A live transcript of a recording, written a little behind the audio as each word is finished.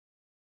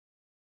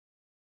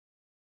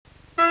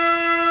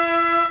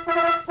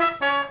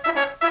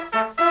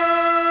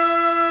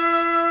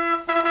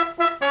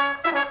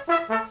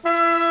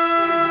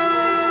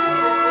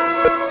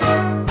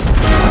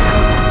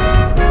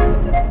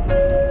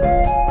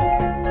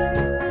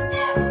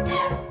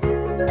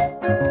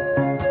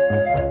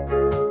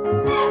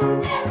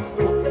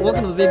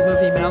the Big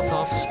Movie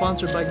Mouth-Off,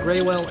 sponsored by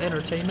Graywell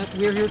Entertainment.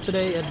 We're here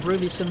today at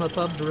Groovy Cinema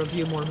Pub to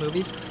review more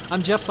movies.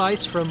 I'm Jeff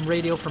Weiss from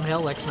Radio from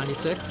Hell,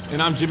 X96.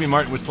 And I'm Jimmy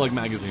Martin with Slug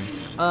Magazine.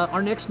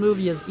 Our next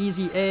movie is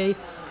Easy A,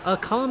 a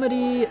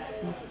comedy,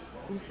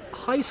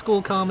 high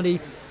school comedy,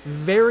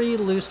 very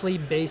loosely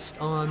based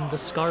on The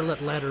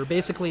Scarlet Letter.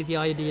 Basically, the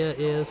idea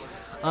is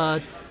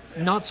a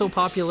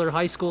not-so-popular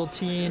high school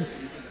teen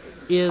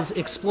is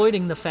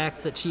exploiting the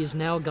fact that she's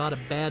now got a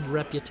bad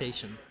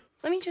reputation.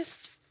 Let me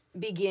just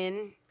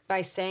begin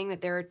by saying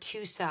that there are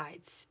two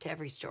sides to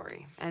every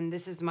story, and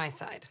this is my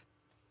side,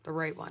 the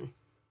right one.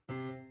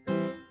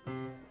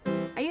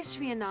 I used to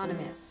be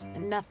anonymous,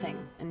 and nothing,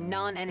 a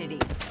non-entity.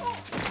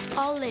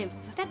 Olive,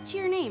 that's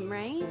your name,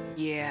 right?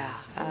 Yeah,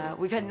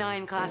 we've had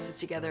 9 classes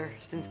together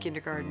since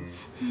kindergarten.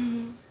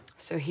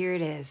 So here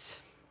it is,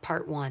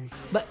 part 1.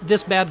 But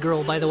this bad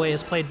girl, by the way,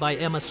 is played by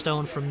Emma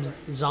Stone from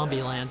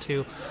Zombieland,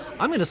 who,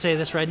 I'm going to say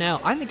this right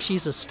now, I think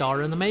she's a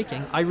star in the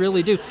making. I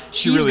really do.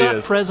 She's really got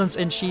is. presence,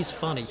 and she's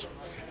funny.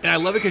 And I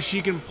love it because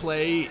she can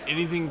play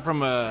anything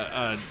from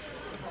a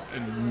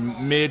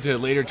mid to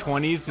later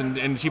 20s,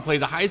 and she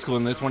plays a high school,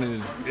 and this one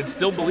it's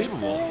still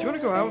believable. Do you want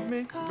to go out with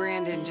me?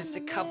 Brandon, just a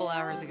couple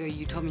hours ago,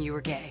 you told me you were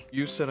gay.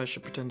 You said I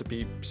should pretend to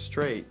be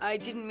straight. I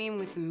didn't mean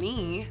with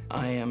me.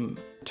 I am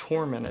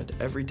tormented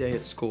every day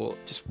at school.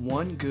 Just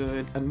one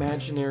good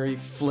imaginary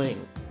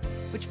fling.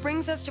 Which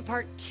brings us to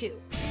part 2.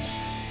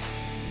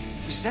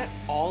 Was that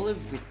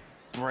Olive with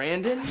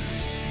Brandon?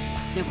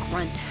 No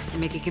grunt, and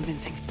make it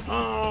convincing.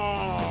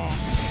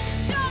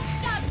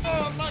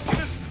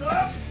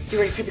 You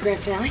ready for the grand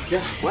finale?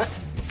 Yeah, what?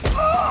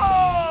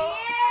 Oh!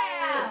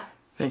 Yeah!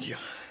 Thank you.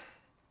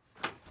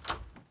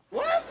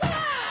 What's that?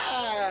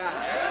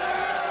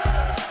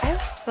 I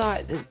always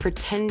thought that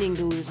pretending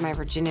to lose my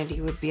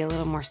virginity would be a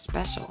little more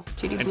special.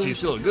 Judy And Blume she's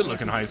still a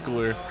good-looking high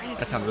schooler.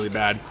 That sounds really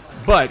bad.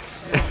 But,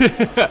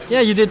 Yeah,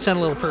 you did sound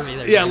a little pervy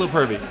there. yeah, a little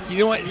pervy. You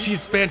know what?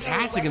 She's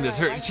fantastic in this.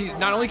 She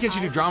not only can she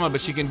do drama,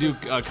 but she can do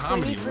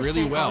comedy 20%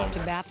 really well. off to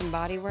Bath and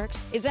Body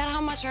Works. Is that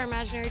how much our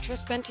imaginary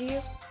trust meant to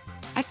you?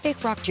 I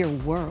fake rocked your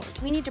world.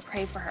 We need to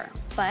pray for her,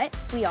 but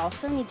we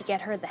also need to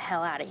get her the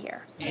hell out of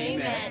here.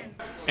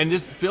 And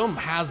this film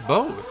has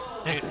both,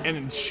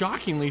 and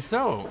shockingly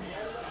so.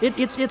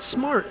 It's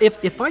smart.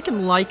 If I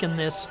can liken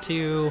this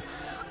to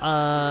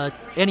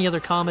any other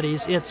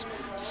comedies, it's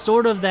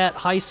sort of that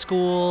high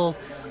school,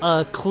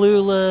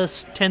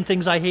 clueless, 10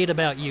 Things I Hate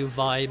About You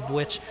vibe,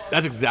 which...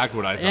 That's exactly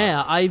what I thought.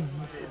 Yeah,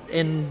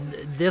 and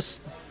this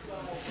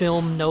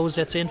film knows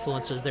its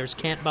influences. There's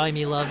Can't Buy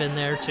Me Love in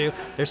there, too.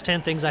 There's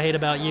 10 Things I Hate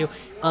About You.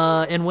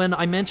 And when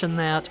I mention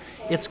that,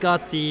 it's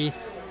got the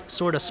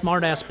sort of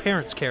smart-ass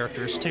parents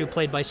characters, too,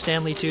 played by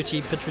Stanley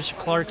Tucci, Patricia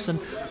Clarkson.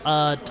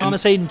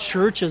 Thomas Hayden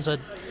Church is a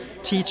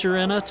teacher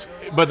in it.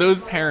 But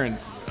those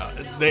parents,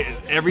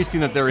 every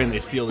scene that they're in,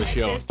 they steal the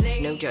show.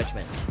 No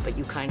judgment, but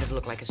you kind of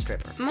look like a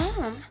stripper.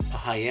 Mom. A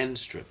high-end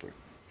stripper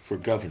for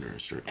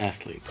governors or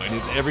athletes. And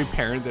it's every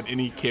parent that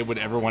any kid would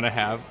ever want to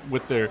have,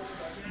 with their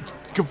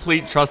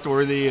complete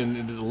trustworthy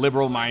and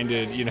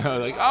liberal-minded,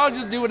 like, oh,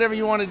 just do whatever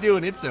you want to do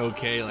and it's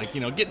okay. Like,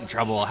 get in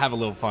trouble, have a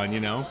little fun,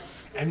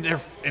 And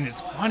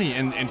it's funny.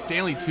 And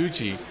Stanley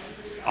Tucci,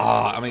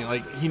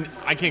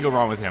 I can't go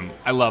wrong with him.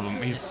 I love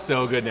him. He's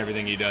so good in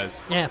everything he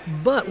does. Yeah,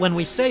 but when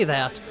we say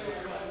that,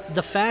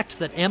 the fact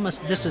that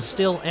this is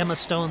still Emma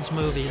Stone's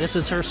movie, this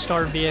is her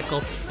star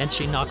vehicle, and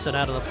she knocks it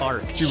out of the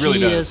park. She really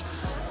does.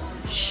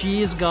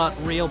 She's got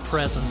real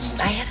presence.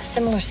 I had a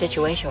similar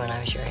situation when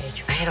I was your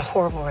age. I had a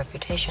horrible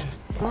reputation.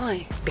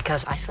 Why?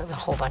 Because I slept with a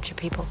whole bunch of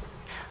people,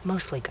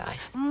 mostly guys.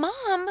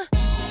 Mom!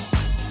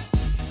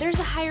 There's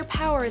a higher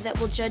power that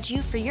will judge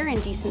you for your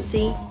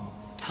indecency.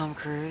 Tom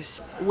Cruise.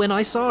 When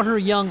I saw her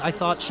young, I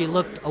thought she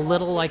looked a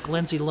little like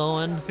Lindsay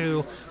Lohan,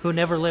 who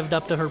never lived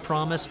up to her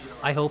promise.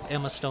 I hope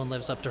Emma Stone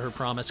lives up to her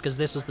promise, because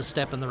this is the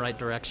step in the right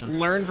direction.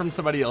 Learn from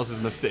somebody else's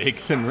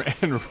mistakes and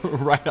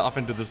right off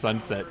into the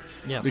sunset.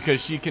 Yes.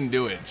 Because she can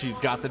do it. She's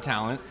got the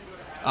talent.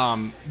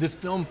 This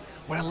film,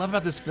 what I love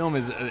about this film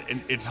is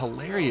it's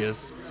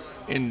hilarious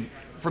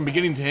from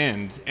beginning to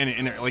end.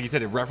 And like you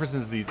said, it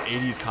references these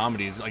 80s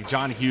comedies. Like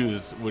John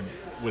Hughes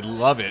would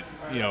love it,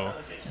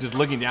 just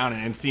looking down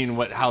and seeing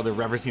how they're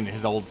referencing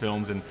his old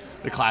films and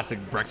the classic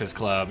Breakfast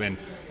Club and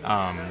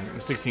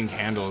 16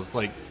 Candles.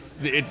 Like,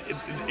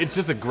 it's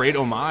just a great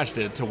homage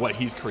to what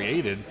he's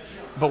created.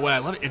 But what I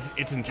love,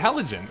 it's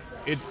intelligent.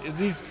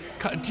 These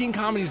teen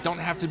comedies don't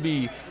have to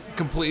be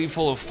completely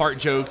full of fart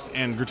jokes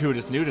and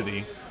gratuitous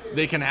nudity.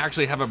 They can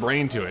actually have a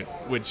brain to it,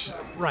 which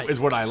is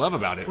what I love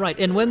about it. Right,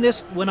 and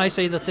when I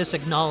say that this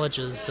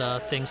acknowledges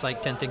things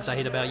like 10 Things I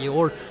Hate About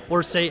You,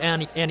 or say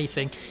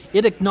anything,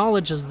 it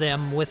acknowledges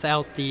them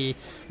without the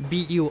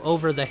beat you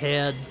over the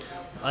head,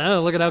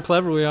 oh, look at how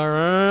clever we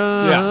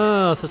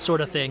are, the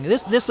sort of thing.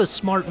 This is a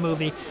smart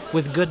movie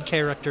with good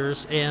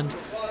characters and,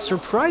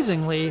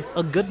 surprisingly,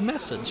 a good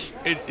message.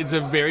 It's a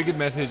very good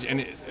message,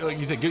 and like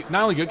you said,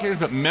 not only good characters,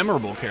 but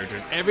memorable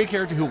characters. Every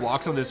character who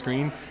walks on the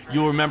screen,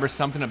 you'll remember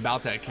something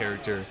about that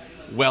character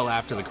well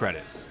after the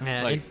credits.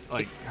 Yeah,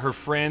 like her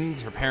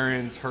friends, her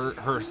parents,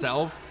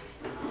 herself.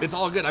 It's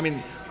all good. I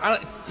mean,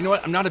 you know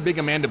what? I'm not a big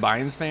Amanda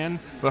Bynes fan,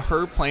 but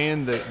her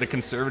playing the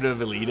conservative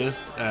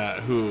elitist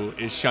who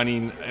is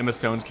shunning Emma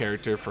Stone's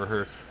character for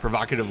her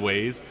provocative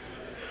ways,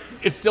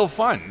 it's still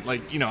fun.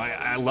 Like, you know,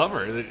 I love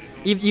her.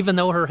 Even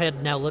though her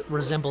head now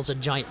resembles a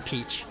giant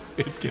peach.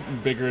 It's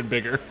getting bigger and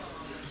bigger.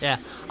 Yeah,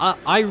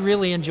 I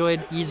really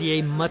enjoyed Easy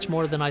A much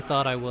more than I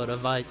thought I would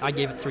have. I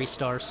gave it 3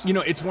 stars. You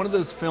know, it's one of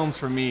those films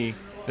for me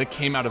that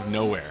came out of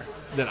nowhere,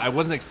 that I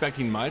wasn't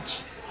expecting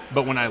much,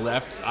 but when I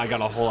left, I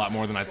got a whole lot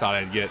more than I thought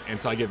I'd get, and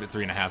so I give it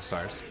 3.5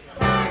 stars.